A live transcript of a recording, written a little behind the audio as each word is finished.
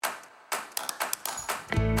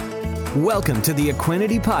Welcome to the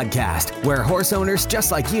Equinety podcast, where horse owners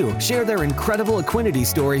just like you share their incredible Equinety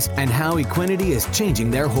stories and how Equinety is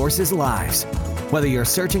changing their horses' lives. Whether you're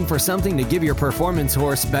searching for something to give your performance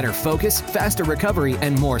horse better focus, faster recovery,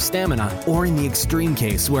 and more stamina, or in the extreme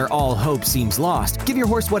case where all hope seems lost, give your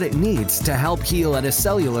horse what it needs to help heal at a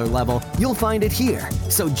cellular level, you'll find it here.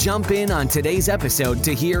 So jump in on today's episode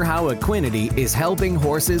to hear how Equinety is helping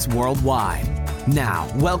horses worldwide.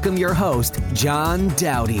 Now, welcome your host, John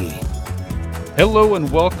Dowdy. Hello and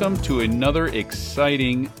welcome to another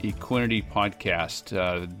exciting Equinety podcast.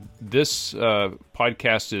 This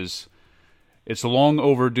podcast it's long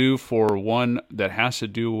overdue for one that has to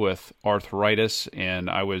do with arthritis, and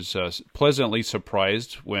I was pleasantly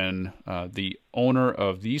surprised when the owner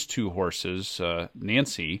of these two horses,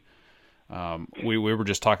 Nancy, we were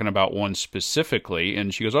just talking about one specifically,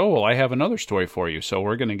 and she goes, "Oh, well, I have another story for you." So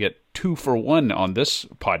we're going to get 2 for 1 on this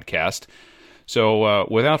podcast. So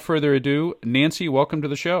without further ado, Nancy, welcome to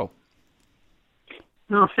the show.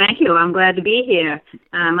 Well, thank you. I'm glad to be here.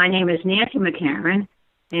 My name is Nancy McCarran,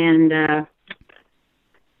 and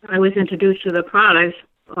I was introduced to the products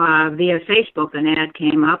via Facebook. An ad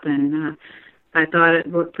came up, and I thought it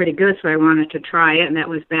looked pretty good, so I wanted to try it, and that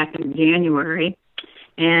was back in January.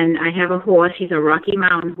 And I have a horse. He's a Rocky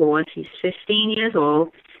Mountain horse. He's 15 years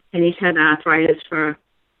old, and he's had arthritis for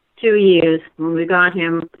 2 years. When we got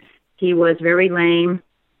him, he was very lame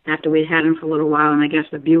after we had him for a little while, and I guess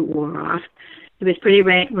the bute wore off. He was pretty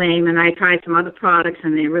lame, and I tried some other products,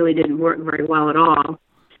 and they really didn't work very well at all.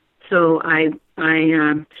 So I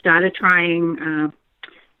started trying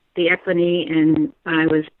the Equinety, and I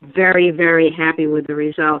was very, very happy with the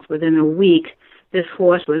results. Within a week, this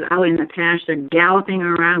horse was out in the pasture galloping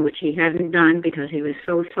around, which he hadn't done because he was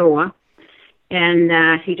so sore.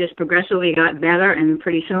 And he just progressively got better, and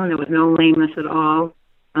pretty soon there was no lameness at all.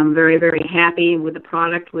 I'm very, very happy with the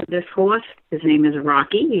product with this horse. His name is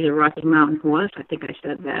Rocky. He's a Rocky Mountain horse. I think I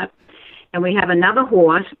said that. And we have another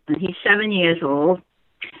horse, and he's 7 years old.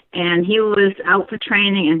 And he was out for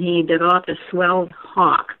training, and he developed a swelled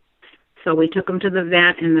hock. So we took him to the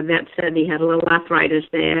vet, and the vet said he had a little arthritis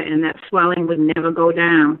there, and that swelling would never go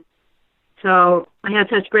down. So I had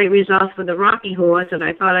such great results with the Rocky horse that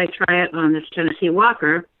I thought I'd try it on this Tennessee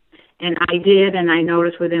Walker. And I did, and I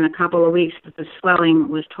noticed within a couple of weeks that the swelling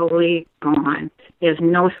was totally gone. There's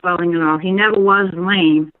no swelling at all. He never was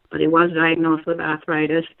lame, but he was diagnosed with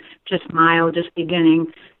arthritis, just mild, just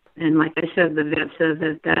beginning. And like I said, the vet said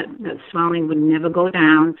that swelling would never go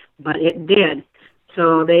down, but it did.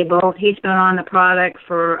 So he's been on the product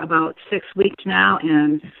for about 6 weeks now,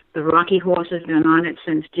 and the Rocky horse has been on it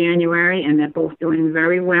since January, and they're both doing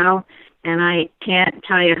very well. And I can't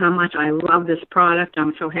tell you how much I love this product.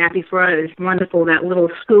 I'm so happy for it. It's wonderful. That little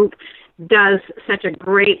scoop does such a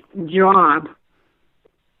great job.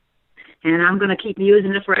 And I'm going to keep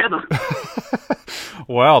using it forever.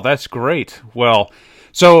 Wow, that's great. Well,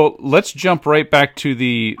 so let's jump right back to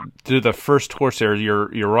the first horse there,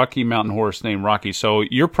 your Rocky Mountain horse named Rocky. So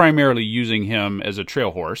you're primarily using him as a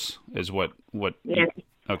trail horse, is what? Yes.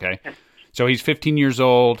 Okay. So he's 15 years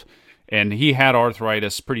old, and he had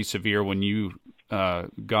arthritis pretty severe when you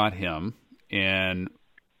got him. And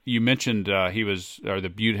you mentioned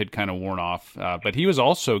the bute had kind of worn off, but he was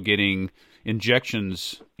also getting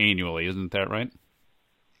injections annually, isn't that right?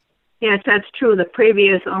 Yes, that's true. The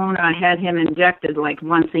previous owner had him injected like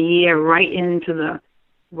once a year right into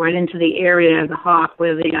the area of the hock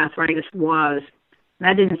where the arthritis was. And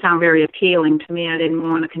that didn't sound very appealing to me. I didn't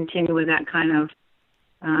want to continue with that kind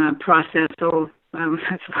of process. So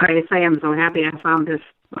that's why I say I'm so happy I found this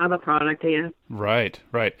other product here. Right.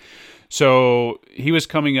 So he was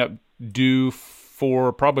coming up due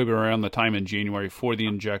for probably around the time in January for the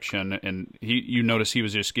injection, and you noticed he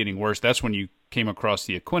was just getting worse. That's when you came across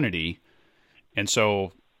the Equinety. And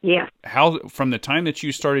so yeah, how from the time that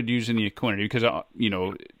you started using the Equinety, because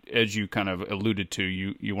as you kind of alluded to,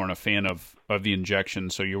 you weren't a fan of the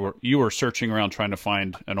injection, so you were searching around trying to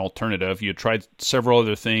find an alternative. You had tried several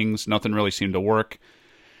other things, nothing really seemed to work,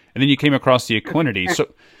 and then you came across the Equinety.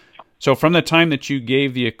 So from the time that you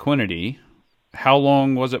gave the Equinety, how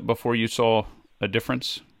long was it before you saw a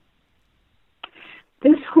difference?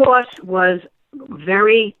 This horse was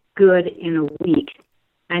very good in a week.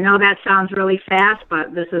 I know that sounds really fast,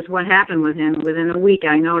 but this is what happened with him. Within a week,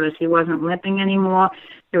 I noticed he wasn't limping anymore.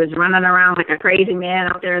 He was running around like a crazy man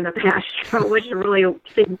out there in the pasture, which really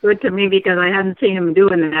seemed good to me because I hadn't seen him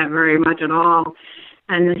doing that very much at all.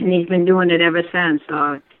 And he's been doing it ever since.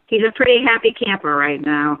 So he's a pretty happy camper right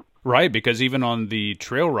now. Right, because even on the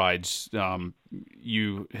trail rides,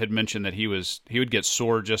 you had mentioned that he would get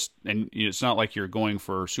sore and it's not like you're going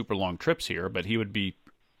for super long trips here, but he would be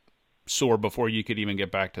sore before you could even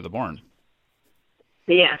get back to the barn.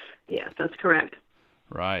 Yes, that's correct.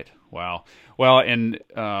 Right. Wow. Well, and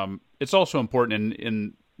it's also important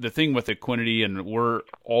in the thing with Equinety, and we're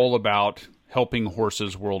all about helping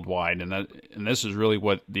horses worldwide, and this is really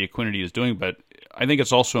what the Equinety is doing. But I think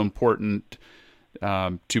it's also important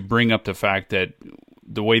to bring up the fact that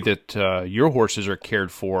the way that your horses are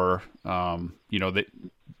cared for, tell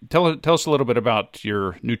us a little bit about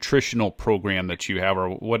your nutritional program that you have, or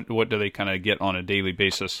what do they kind of get on a daily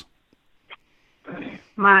basis?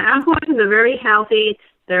 Our horses are very healthy.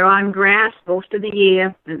 They're on grass most of the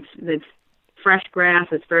year. It's fresh grass.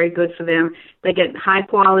 It's very good for them. They get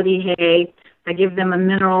high-quality hay. I give them a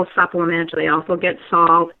mineral supplement. They also get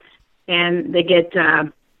salt, and they get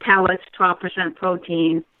pellets, 12%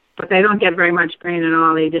 protein, but they don't get very much grain at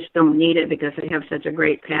all. They just don't need it because they have such a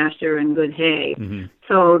great pasture and good hay. Mm-hmm.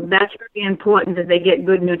 So that's very important that they get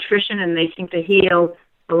good nutrition, and they seem to heal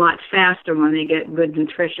a lot faster when they get good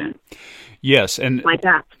nutrition. Yes, and like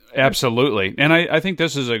that. Absolutely. And I think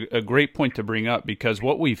this is a great point to bring up, because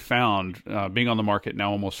what we found, being on the market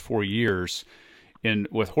now almost 4 years,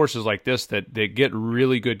 with horses like this, that they get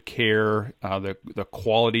really good care, the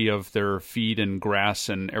quality of their feed and grass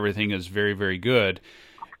and everything is very, very good.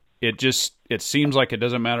 It seems like it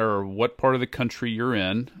doesn't matter what part of the country you're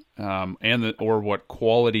in, or what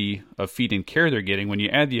quality of feed and care they're getting. When you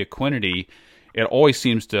add the Equinety, it always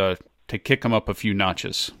seems to kick them up a few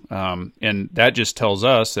notches. And that just tells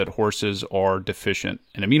us that horses are deficient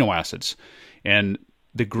in amino acids. And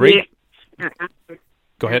the great... Yeah.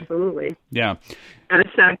 Go ahead. Absolutely. Yeah. I'm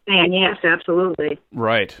saying yes, absolutely.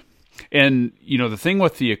 Right. And, the thing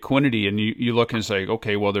with the Equinety, and you look and say,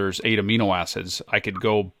 okay, well, there's 8 amino acids. I could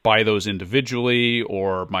go buy those individually,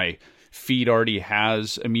 or my feed already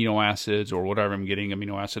has amino acids, or whatever I'm getting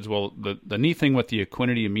amino acids. Well, the neat thing with the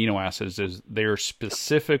Equinety amino acids is they're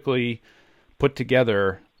specifically put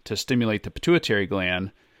together to stimulate the pituitary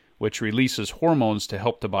gland, which releases hormones to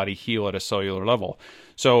help the body heal at a cellular level.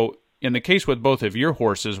 So in the case with both of your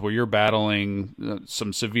horses where you're battling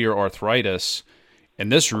some severe arthritis,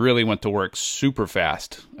 and this really went to work super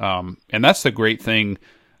fast. And that's the great thing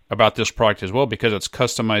about this product as well, because it's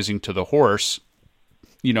customizing to the horse.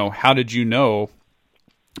 How did you know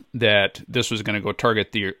that this was going to go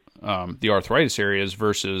target the arthritis areas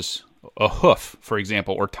versus a hoof, for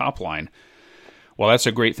example, or top line? Well, that's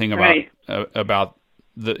a great thing about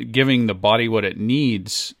giving the body what it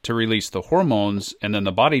needs to release the hormones, and then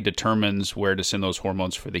the body determines where to send those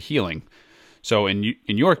hormones for the healing. So in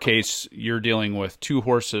your case, you're dealing with 2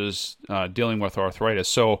 horses dealing with arthritis.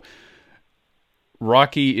 So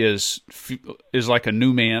Rocky is like a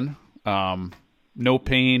new man. No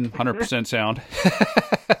pain, 100% sound.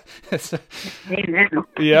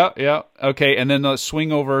 Yeah. Okay, and then let's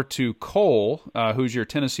swing over to Cole, who's your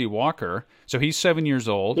Tennessee Walker. So he's 7 years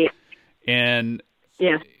old, and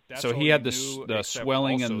so he had the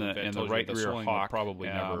swelling in the right rear hock probably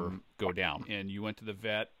never go down. And you went to the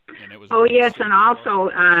vet, and it was... Oh, yes, and also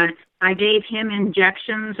I gave him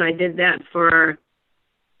injections. I did that for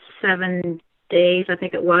 7 days, I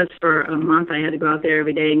think it was, for a month. I had to go out there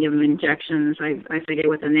every day and give him injections. I forget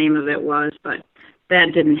what the name of it was, but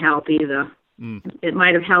that didn't help either. It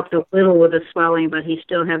might have helped a little with the swelling, but he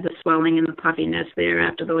still had the swelling and the puffiness there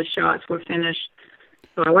after those shots were finished.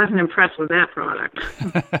 So I wasn't impressed with that product.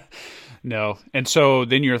 No. And so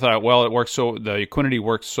then you thought, well, the Equinety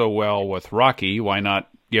works so well with Rocky, why not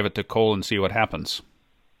give it to Cole and see what happens?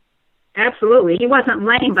 Absolutely. He wasn't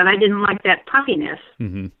lame, but I didn't like that puffiness.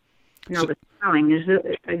 Mm-hmm. The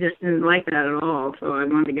swelling. I just didn't like that at all, so I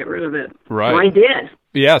wanted to get rid of it. Right. So I did.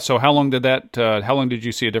 Yeah, so how long did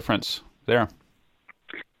you see a difference there?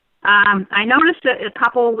 I noticed that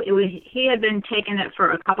he had been taking it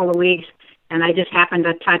for a couple of weeks, and I just happened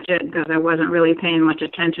to touch it because I wasn't really paying much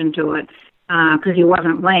attention to it because he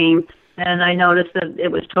wasn't lame, and I noticed that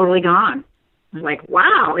it was totally gone. I was like,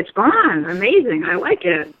 wow, it's gone. Amazing. I like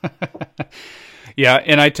it. Yeah,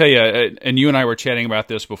 and I tell you, and you and I were chatting about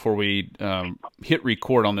this before we hit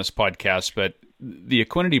record on this podcast, but the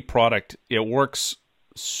Equinety product, it works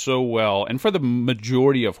so well. And for the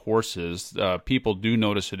majority of horses, people do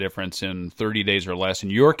notice a difference in 30 days or less. In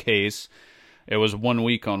your case, it was 1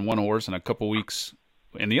 week on one horse and a couple weeks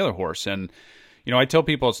in the other horse. And, I tell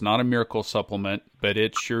people it's not a miracle supplement, but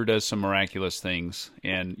it sure does some miraculous things.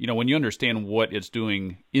 And, when you understand what it's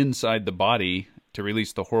doing inside the body to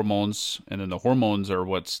release the hormones, and then the hormones are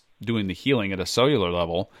what's doing the healing at a cellular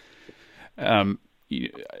level,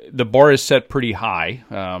 the bar is set pretty high,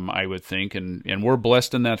 I would think, and we're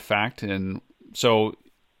blessed in that fact. And so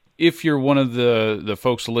if you're one of the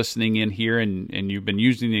folks listening in here and you've been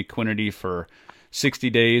using the Equinety for 60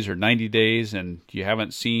 days or 90 days and you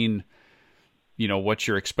haven't seen, what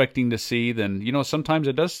you're expecting to see, then, sometimes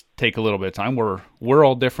it does take a little bit of time. We're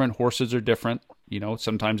all different. Horses are different.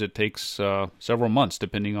 Sometimes it takes several months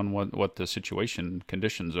depending on what the situation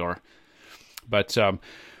conditions are. But,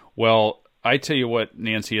 well, I tell you what,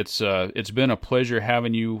 Nancy, it's been a pleasure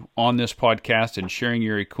having you on this podcast and sharing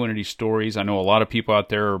your Equinety stories. I know a lot of people out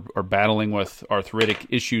there are battling with arthritic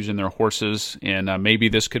issues in their horses, and maybe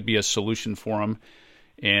this could be a solution for them.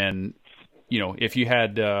 And, if you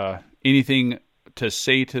had anything to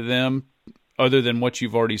say to them other than what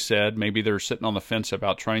you've already said, maybe they're sitting on the fence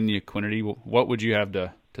about trying the Equinety, what would you have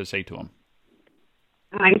to say to them?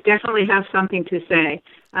 I definitely have something to say.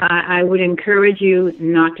 I would encourage you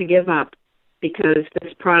not to give up, because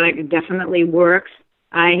this product definitely works.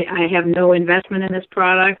 I have no investment in this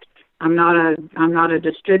product. I'm not a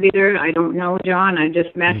distributor. I don't know John. I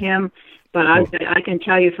just met him, but I can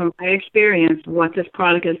tell you from my experience what this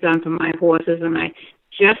product has done for my horses, and I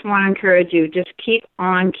just want to encourage you, just keep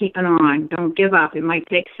on keeping on. Don't give up. It might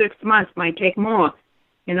take 6 months, might take more.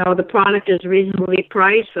 The product is reasonably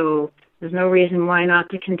priced, so there's no reason why not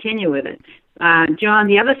to continue with it. John,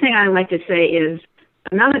 the other thing I'd like to say is,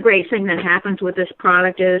 another great thing that happens with this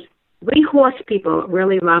product is we horse people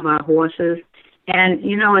really love our horses. And,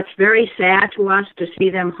 it's very sad to us to see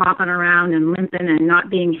them hopping around and limping and not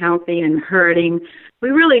being healthy and hurting. We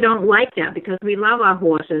really don't like that because we love our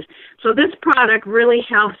horses. So this product really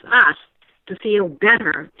helps us to feel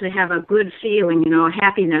better, to have a good feeling,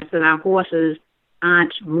 happiness that our horses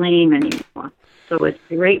aren't lame anymore. So it's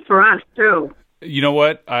great for us, too. You know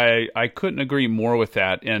what? I couldn't agree more with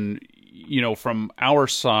that. And from our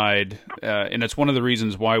side, and it's one of the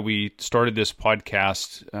reasons why we started this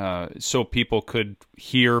podcast, so people could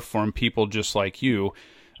hear from people just like you.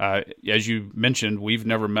 As you mentioned, we've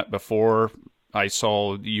never met before. I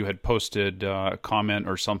saw you had posted a comment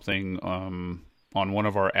or something on one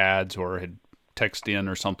of our ads, or had texted in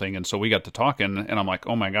or something, and so we got to talking, and I'm like,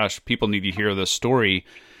 oh my gosh, people need to hear this story.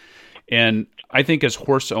 And I think as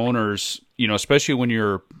horse owners, especially when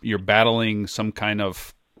you're battling some kind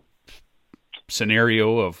of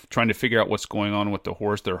scenario of trying to figure out what's going on with the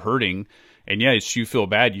horse, they're hurting, and yes, you feel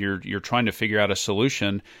bad, you're trying to figure out a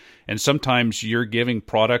solution, and sometimes you're giving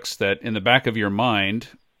products that in the back of your mind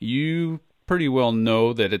you pretty well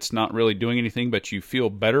know that it's not really doing anything, but you feel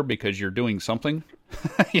better because you're doing something.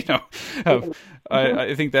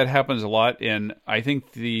 I think that happens a lot, and I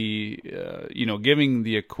think the giving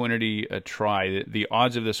the Equinety a try, the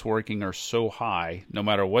odds of this working are so high, no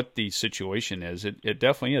matter what the situation is. It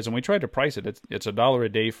definitely is, and we tried to price it. It's $1 a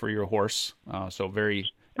day for your horse, so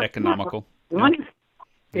very economical.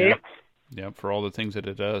 Yeah, for all the things that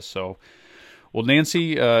it does. So, well,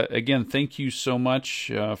 Nancy, again, thank you so much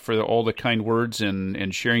for all the kind words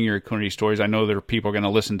and sharing your Equinety stories. I know there are people going to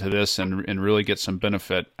listen to this and really get some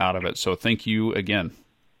benefit out of it. So thank you again.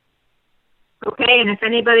 Okay, and if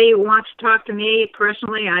anybody wants to talk to me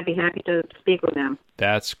personally, I'd be happy to speak with them.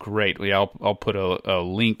 That's great. Yeah, I'll put a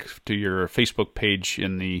link to your Facebook page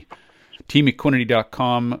in the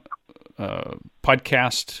teamequinety.com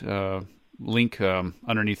podcast link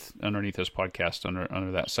underneath this podcast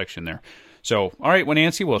under that section there. So, all right, well,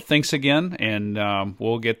 Nancy, well, thanks again, and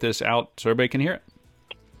we'll get this out so everybody can hear it.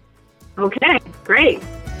 Okay, great.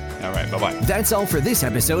 All right, bye-bye. That's all for this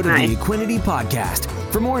episode of the Equinety Podcast.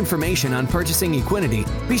 For more information on purchasing Equinety,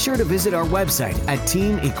 be sure to visit our website at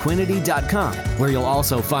teamequinety.com, where you'll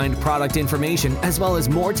also find product information as well as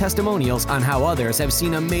more testimonials on how others have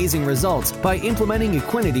seen amazing results by implementing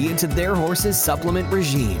Equinety into their horse's supplement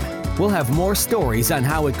regime. We'll have more stories on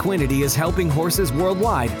how Equinety is helping horses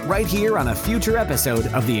worldwide right here on a future episode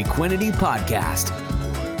of the Equinety Podcast.